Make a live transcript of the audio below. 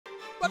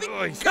Let me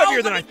go! He's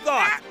heavier than I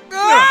thought!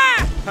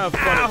 Have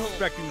fun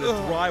inspecting the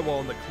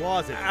drywall in the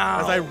closet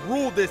as I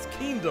rule this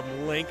kingdom,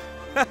 Link.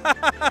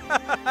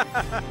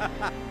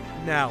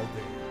 Now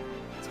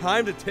then,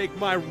 time to take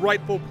my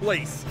rightful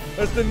place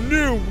as the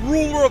new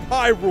ruler of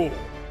Hyrule.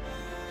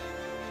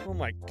 Oh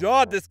my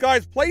god, this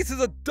guy's place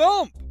is a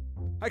dump!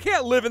 I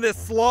can't live in this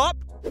slop!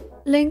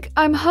 Link,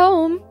 I'm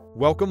home.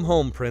 Welcome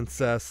home,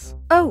 princess.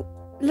 Oh,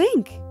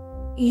 Link,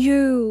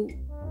 you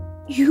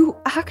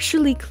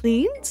actually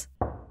cleaned?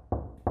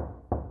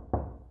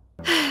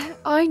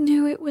 I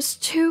knew it was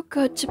too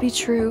good to be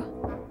true.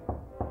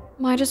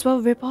 Might as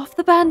well rip off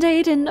the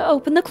band-aid and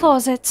open the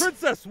closet.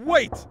 Princess,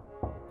 wait!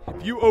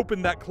 If you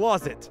open that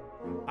closet,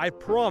 I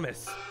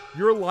promise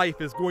your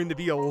life is going to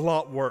be a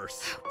lot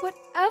worse.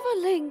 Whatever,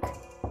 Link.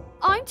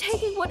 I'm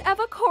taking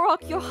whatever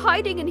Korok you're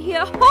hiding in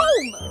here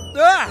home!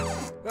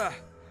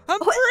 I'm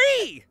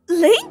free!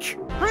 Link?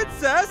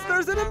 Princess,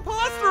 there's an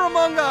imposter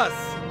among us!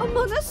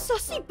 Among us,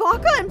 sussy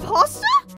baka imposter?